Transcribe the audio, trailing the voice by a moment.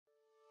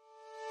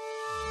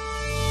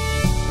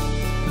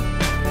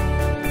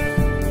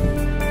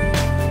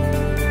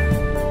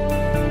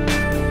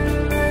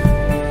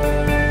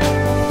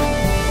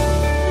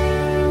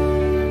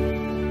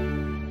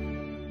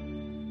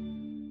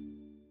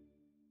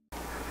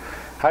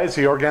Hi, it's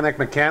the Organic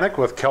Mechanic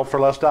with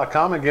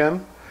kelpforless.com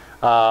again.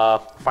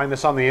 Find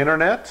us on the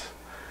internet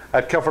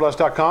at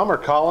kelpforless.com or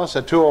call us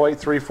at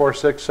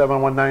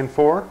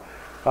 208-346-7194.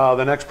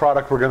 The next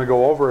product we're going to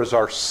go over is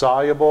our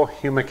soluble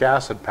humic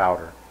acid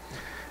powder.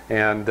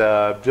 And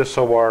just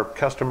so our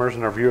customers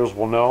and our viewers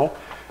will know,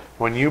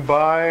 when you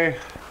buy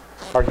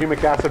our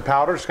humic acid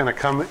powder, it's going to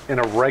come in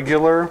a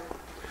regular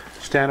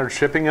standard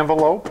shipping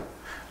envelope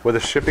with a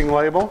shipping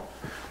label.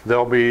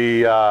 It'll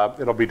be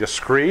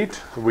discreet.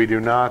 We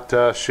do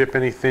not ship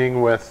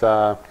anything with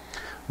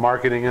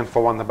marketing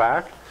info on the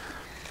back.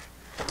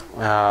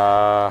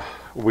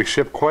 We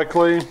ship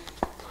quickly,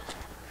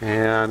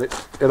 and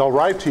it'll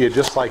arrive to you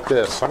just like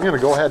this. So I'm going to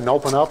go ahead and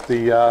open up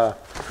the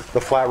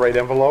flat rate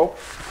envelope.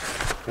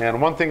 And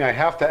one thing I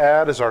have to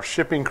add is our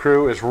shipping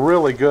crew is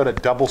really good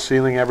at double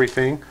sealing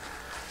everything.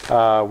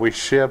 We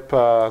ship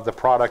the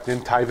product in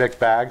tyvek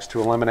bags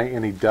to eliminate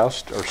any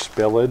dust or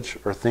spillage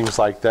or things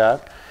like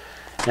that.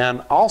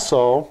 And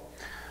also,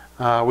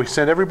 we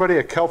send everybody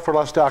a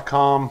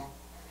kelpforless.com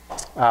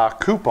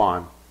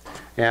coupon,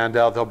 and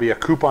there'll be a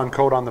coupon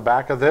code on the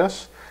back of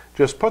this.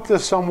 Just put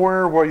this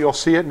somewhere where you'll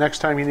see it next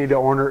time you need to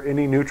order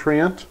any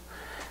nutrient,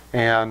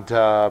 and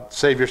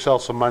save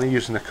yourself some money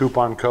using the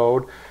coupon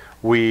code.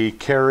 We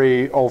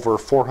carry over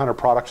 400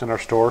 products in our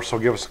store, so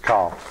give us a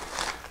call.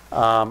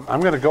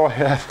 I'm going to go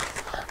ahead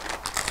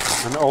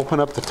and open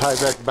up the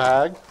tyvek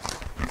bag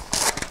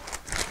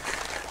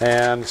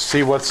and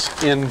see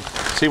what's in.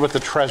 See what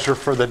the treasure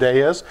for the day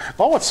is.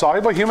 Oh, it's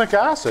soluble humic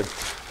acid.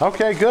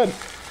 Okay, good.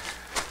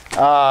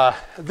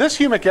 This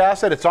humic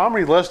acid, it's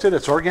OMRI listed,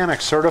 it's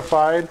organic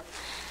certified.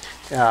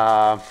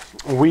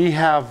 We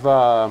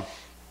have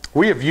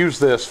used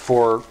this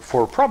for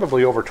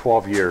probably over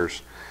 12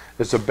 years.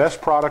 It's the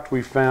best product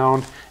we've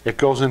found. It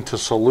goes into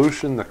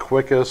solution the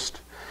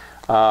quickest.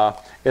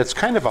 It's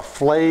kind of a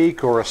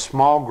flake or a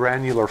small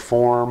granular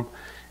form.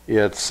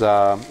 It's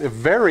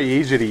very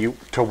easy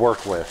to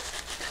work with.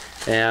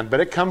 But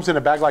it comes in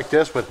a bag like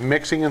this with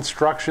mixing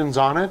instructions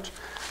on it.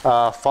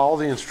 Follow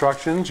the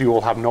instructions, you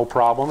will have no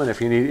problem. And if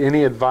you need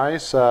any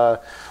advice,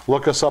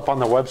 look us up on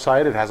the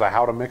website. It has a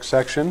how to mix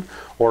section,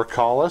 or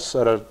call us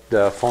at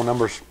the phone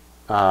numbers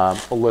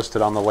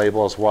listed on the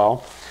label as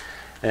well.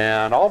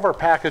 And all of our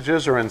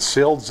packages are in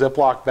sealed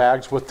Ziploc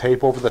bags with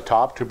tape over the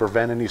top to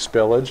prevent any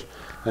spillage.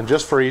 And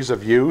just for ease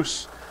of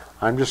use,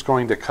 I'm just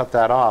going to cut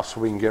that off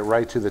so we can get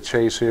right to the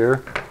chase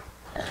here.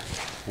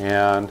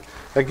 And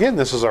again,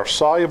 this is our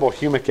soluble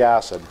humic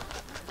acid.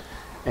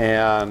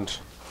 And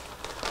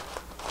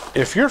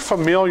if you're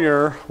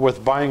familiar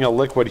with buying a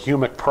liquid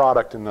humic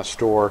product in the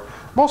store,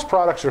 most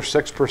products are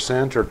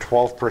 6% or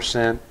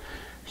 12%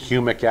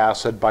 humic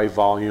acid by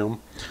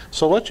volume.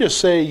 So let's just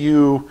say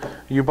you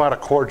bought a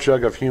quart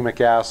jug of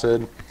humic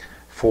acid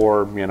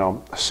for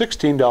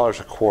 $16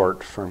 a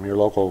quart from your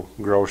local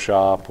grow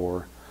shop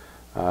or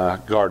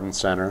garden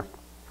center.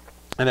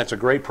 And it's a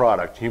great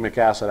product. Humic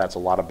acid has a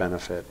lot of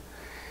benefit.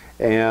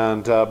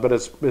 And but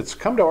it's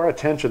come to our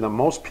attention that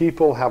most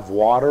people have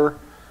water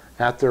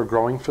at their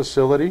growing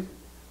facility,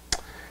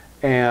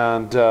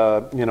 and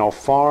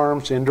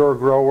farms, indoor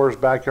growers,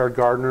 backyard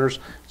gardeners,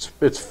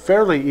 it's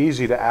fairly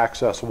easy to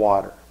access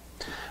water.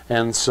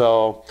 And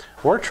so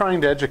we're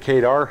trying to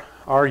educate our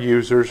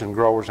users and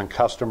growers and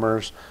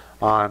customers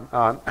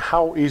on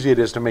how easy it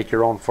is to make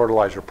your own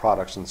fertilizer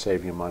products and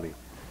save you money.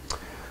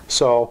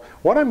 So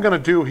what I'm going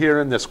to do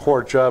here in this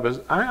quart jug is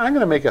I'm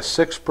going to make a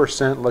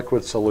 6%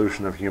 liquid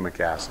solution of humic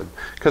acid,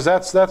 because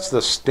that's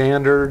the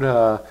standard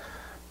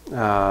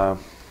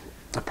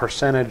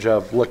percentage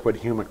of liquid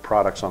humic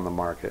products on the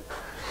market.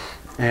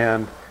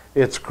 And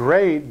it's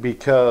great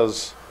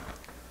because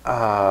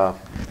our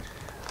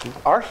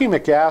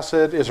humic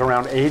acid is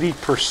around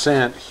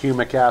 80%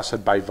 humic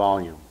acid by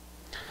volume.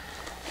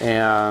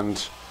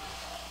 And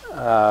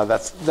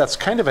that's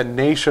kind of a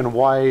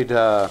nationwide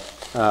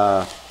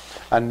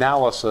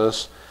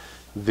analysis.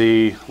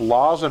 The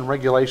laws and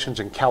regulations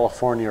in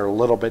California are a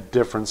little bit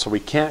different, so we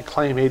can't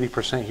claim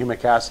 80%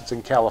 humic acids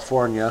in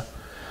California,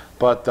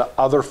 but the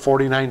other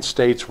 49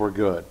 states were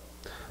good.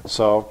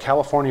 So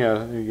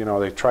California,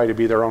 they try to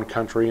be their own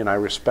country, and I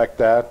respect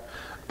that,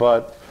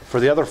 but for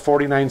the other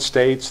 49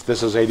 states,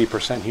 this is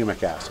 80%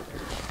 humic acid.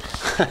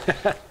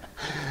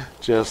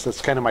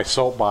 That's kind of my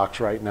soapbox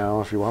right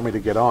now if you want me to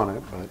get on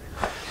it. But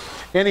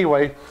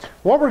anyway,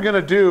 what we're going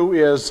to do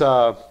is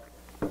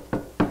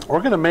we're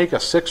going to make a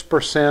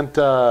 6%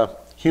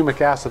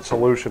 humic acid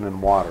solution in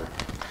water.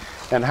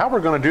 And how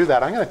we're going to do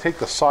that, I'm going to take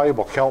the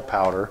soluble kelp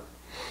powder,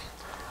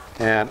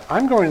 and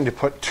I'm going to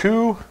put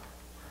 2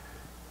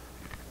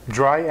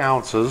 dry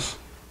ounces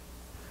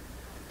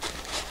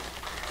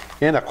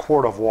in a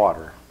quart of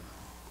water.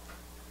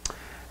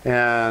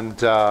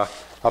 And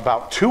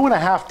about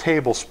 2.5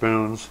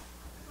 tablespoons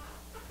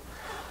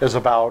is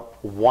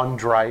about 2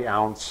 dry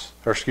ounces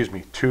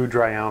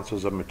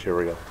of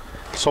material.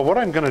 So what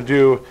I'm going to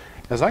do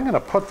is I'm going to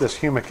put this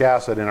humic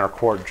acid in our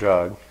quart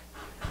jug.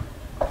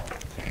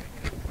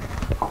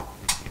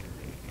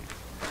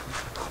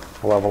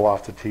 Level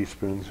off the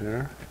teaspoons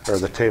here, or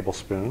the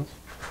tablespoons.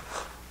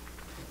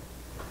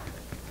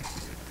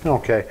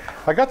 Okay,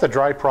 I got the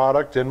dry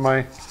product in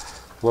my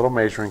little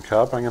measuring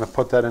cup. I'm going to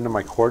put that into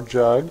my quart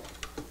jug.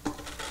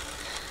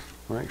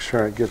 Make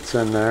sure it gets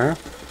in there.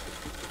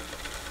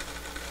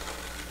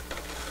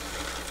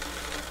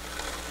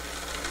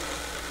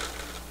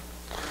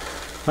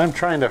 I'm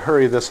trying to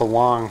hurry this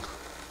along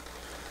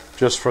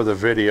just for the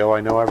video.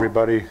 I know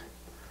everybody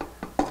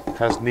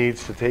has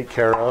needs to take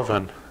care of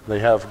and they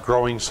have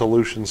growing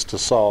solutions to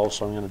solve,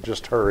 so I'm going to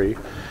just hurry.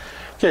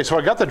 Okay, so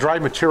I got the dry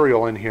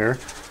material in here.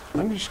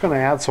 I'm just going to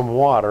add some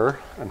water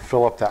and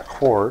fill up that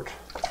quart.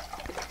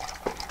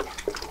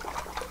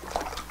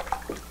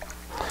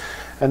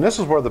 And this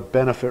is where the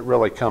benefit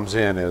really comes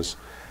in, is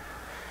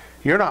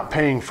you're not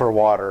paying for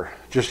water.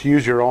 Just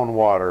use your own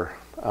water.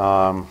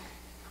 A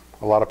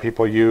lot of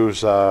people use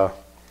the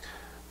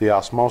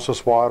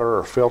osmosis water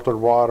or filtered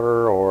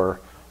water or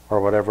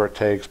whatever it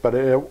takes, but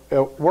it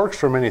works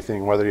from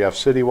anything, whether you have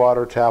city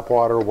water, tap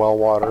water, well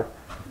water.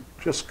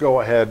 Just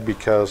go ahead,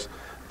 because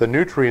the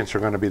nutrients are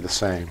going to be the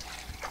same.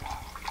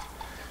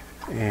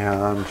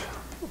 And I'm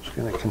just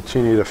going to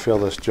continue to fill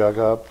this jug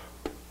up.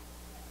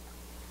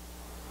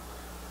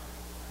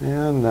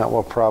 And that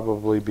will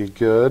probably be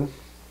good.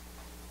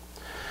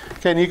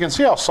 Okay, and you can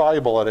see how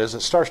soluble it is.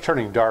 It starts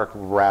turning dark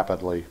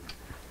rapidly.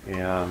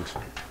 And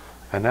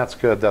that's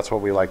good. That's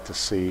what we like to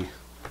see.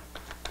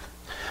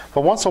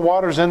 But once the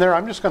water's in there,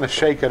 I'm just going to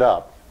shake it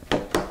up.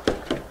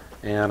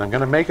 And I'm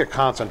going to make it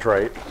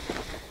concentrate.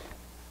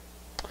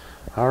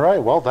 All right,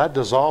 well, that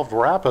dissolved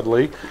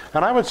rapidly.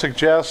 And I would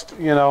suggest,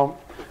 you know,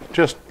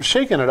 just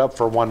shaking it up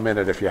for 1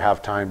 minute if you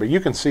have time. But you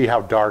can see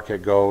how dark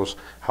it goes,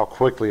 how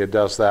quickly it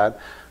does that.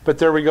 But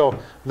there we go.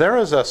 There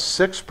is a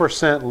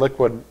 6%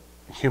 liquid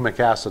humic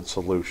acid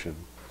solution.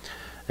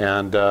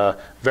 And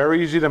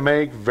very easy to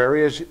make,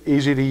 very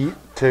easy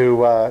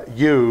to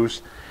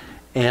use.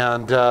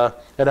 And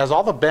it has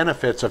all the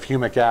benefits of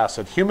humic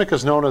acid. Humic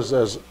is known as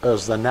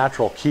the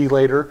natural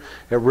chelator.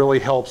 It really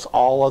helps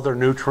all other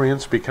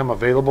nutrients become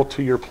available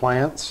to your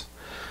plants.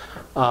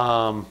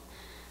 It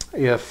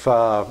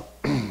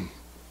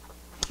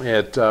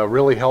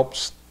really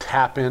helps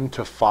tap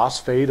into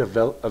phosphate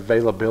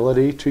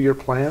availability to your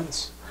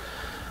plants.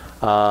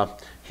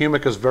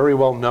 Humic is very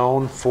well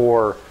known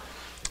for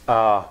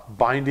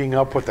binding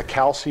up with the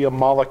calcium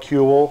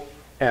molecule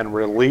and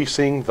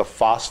releasing the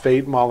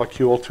phosphate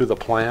molecule to the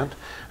plant.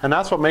 And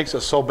that's what makes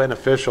it so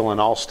beneficial in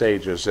all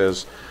stages,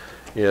 is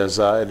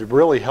it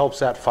really helps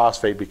that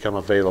phosphate become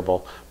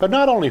available. But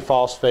not only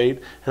phosphate,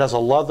 it has a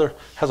lot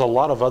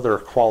of other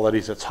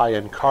qualities. It's high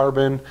in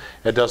carbon.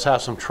 It does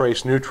have some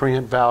trace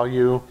nutrient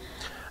value.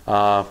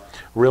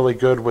 Really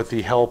good with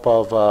the help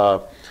of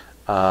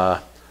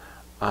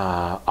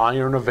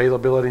iron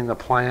availability in the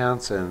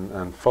plants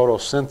and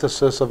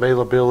photosynthesis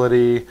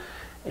availability.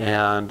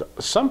 And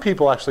some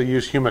people actually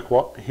use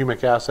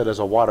humic acid as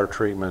a water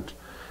treatment.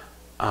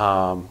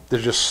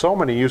 There's just so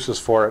many uses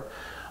for it.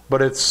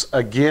 But it's,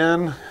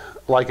 again,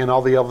 like in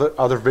all the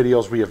other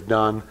videos we have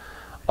done,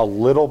 a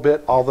little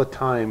bit all the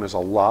time is a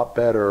lot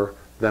better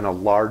than a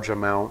large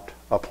amount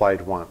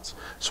applied once.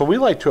 So we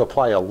like to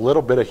apply a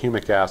little bit of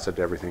humic acid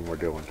to everything we're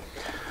doing.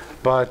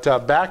 But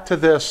back to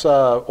this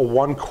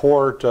 1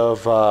 quart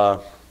of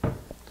 6%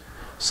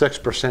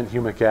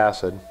 humic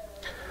acid.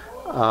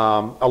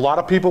 A lot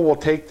of people will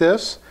take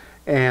this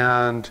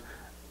and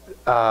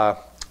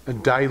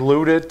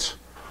dilute it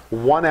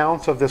 1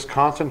 ounce of this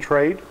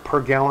concentrate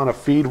per gallon of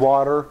feed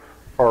water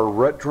or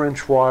root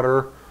drench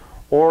water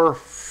or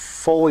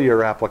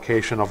foliar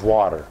application of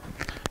water.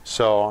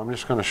 So I'm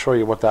just going to show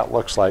you what that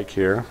looks like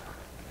here.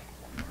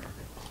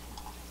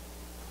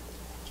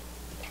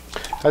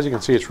 As you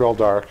can see, it's real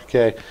dark.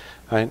 Okay,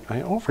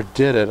 I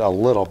overdid it a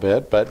little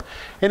bit, but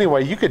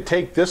anyway, you could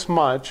take this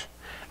much,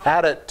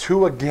 add it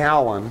to a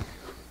gallon,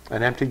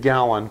 an empty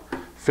gallon,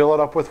 fill it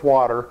up with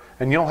water,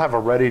 and you'll have a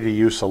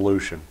ready-to-use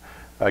solution.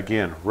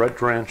 Again, root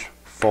drench,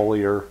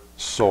 foliar,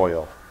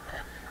 soil.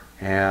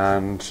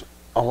 And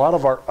a lot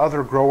of our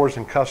other growers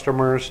and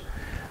customers,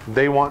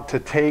 they want to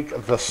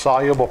take the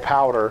soluble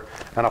powder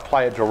and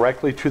apply it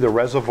directly to the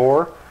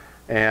reservoir,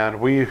 and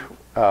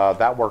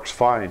that works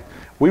fine.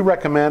 We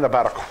recommend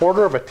about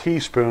 1/4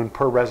 teaspoon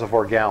per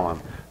reservoir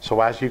gallon. So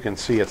as you can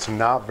see, it's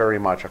not very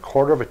much.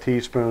 1/4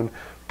 teaspoon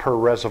per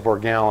reservoir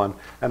gallon,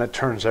 and it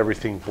turns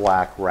everything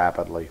black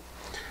rapidly.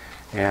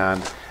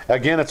 And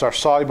again, it's our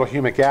soluble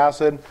humic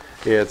acid.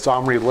 It's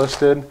OMRI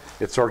listed.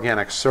 It's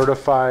organic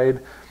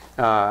certified.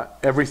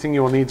 Everything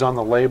you will need is on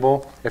the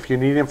label. If you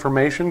need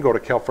information, go to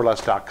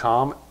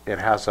kelforless.com. It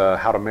has a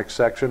how to mix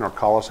section, or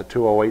call us at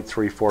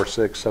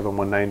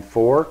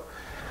 208-346-7194.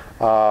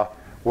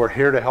 We're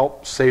here to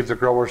help save the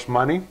growers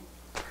money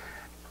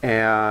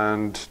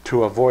and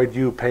to avoid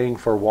you paying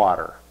for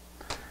water.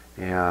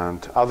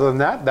 And other than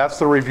that, that's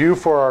the review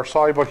for our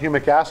soluble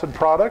humic acid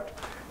product.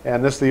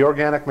 And this is the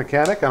Organic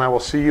Mechanic, and I will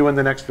see you in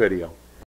the next video.